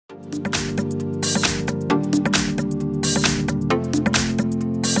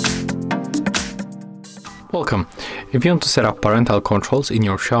Welcome. If you want to set up parental controls in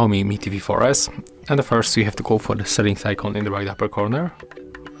your Xiaomi Mi TV 4S, and first you have to go for the settings icon in the right upper corner.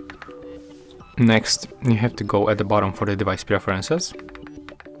 Next, you have to go at the bottom for the device preferences.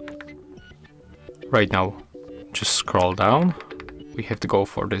 Right now, just scroll down. We have to go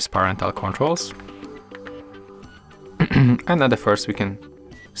for this parental controls. And at the first we can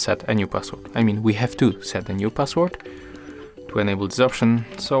set a new password. I mean, we have to set a new password to enable this option.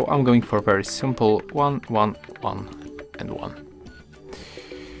 So I'm going for a very simple 1, 1, 1 and 1.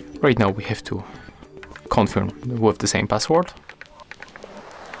 Right now we have to confirm with the same password.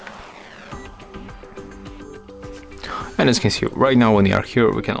 And as you can see, right now when we are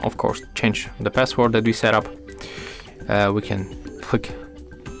here, we can of course change the password that we set up. We can click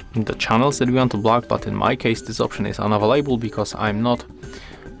the channels that we want to block, but in my case this option is unavailable because I'm not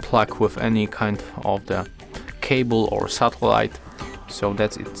plugged with any kind of the cable or satellite, so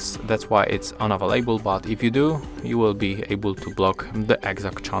that's why it's unavailable. But if you do, you will be able to block the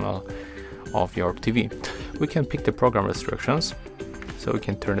exact channel of your TV. We can pick the program restrictions, so we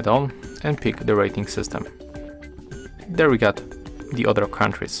can turn it on and pick the rating system. There we got the other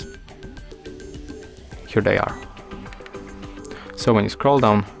countries. Here they are. So when you scroll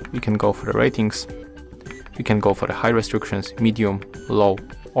down, you can go for the ratings, you can go for the high restrictions, medium, low,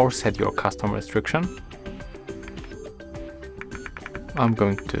 or set your custom restriction. I'm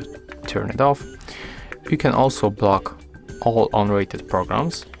going to turn it off. You can also block all unrated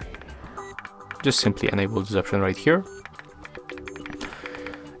programs. Just simply enable this option right here.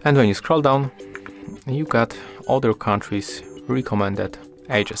 And when you scroll down, you got other countries' recommended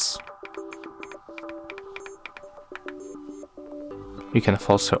ages. You can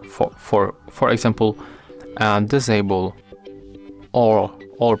also, for example, disable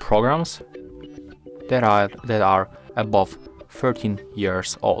all programs that are above 13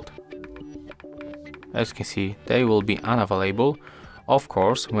 years old. As you can see, they will be unavailable, of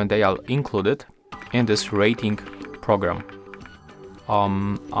course, when they are included in this rating program.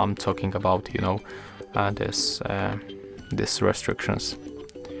 I'm talking about, you know, this restrictions.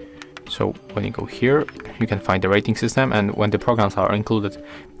 So when you go here, you can find the rating system, and when the programs are included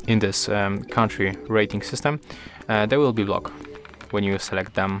in this country rating system, they will be blocked when you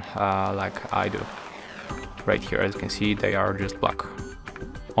select them like I do. Right here, as you can see, they are just black.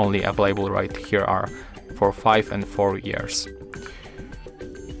 Only available right here are for 5 and 4 years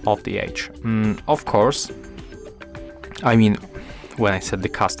of the age. Of course, I mean, when I set the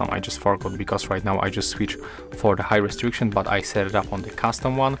custom, I just forgot because right now I just switched for the high restriction, but I set it up on the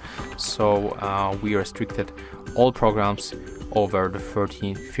custom one. So we restricted all programs over the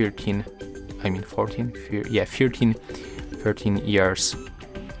 13 years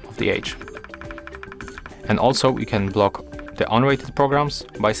of the age. And also you can block the unrated programs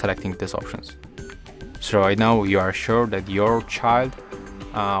by selecting these options. So right now you are sure that your child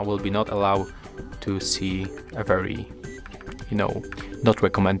will be not allowed to see a very, you know, not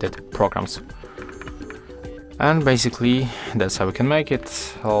recommended programs. And basically that's how we can make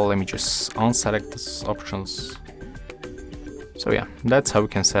it. Let me just unselect these options. So yeah, that's how we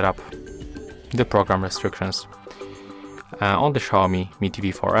can set up the program restrictions on the Xiaomi Mi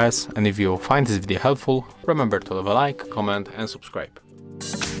TV 4S. And if you find this video helpful, remember to leave a like, comment and subscribe.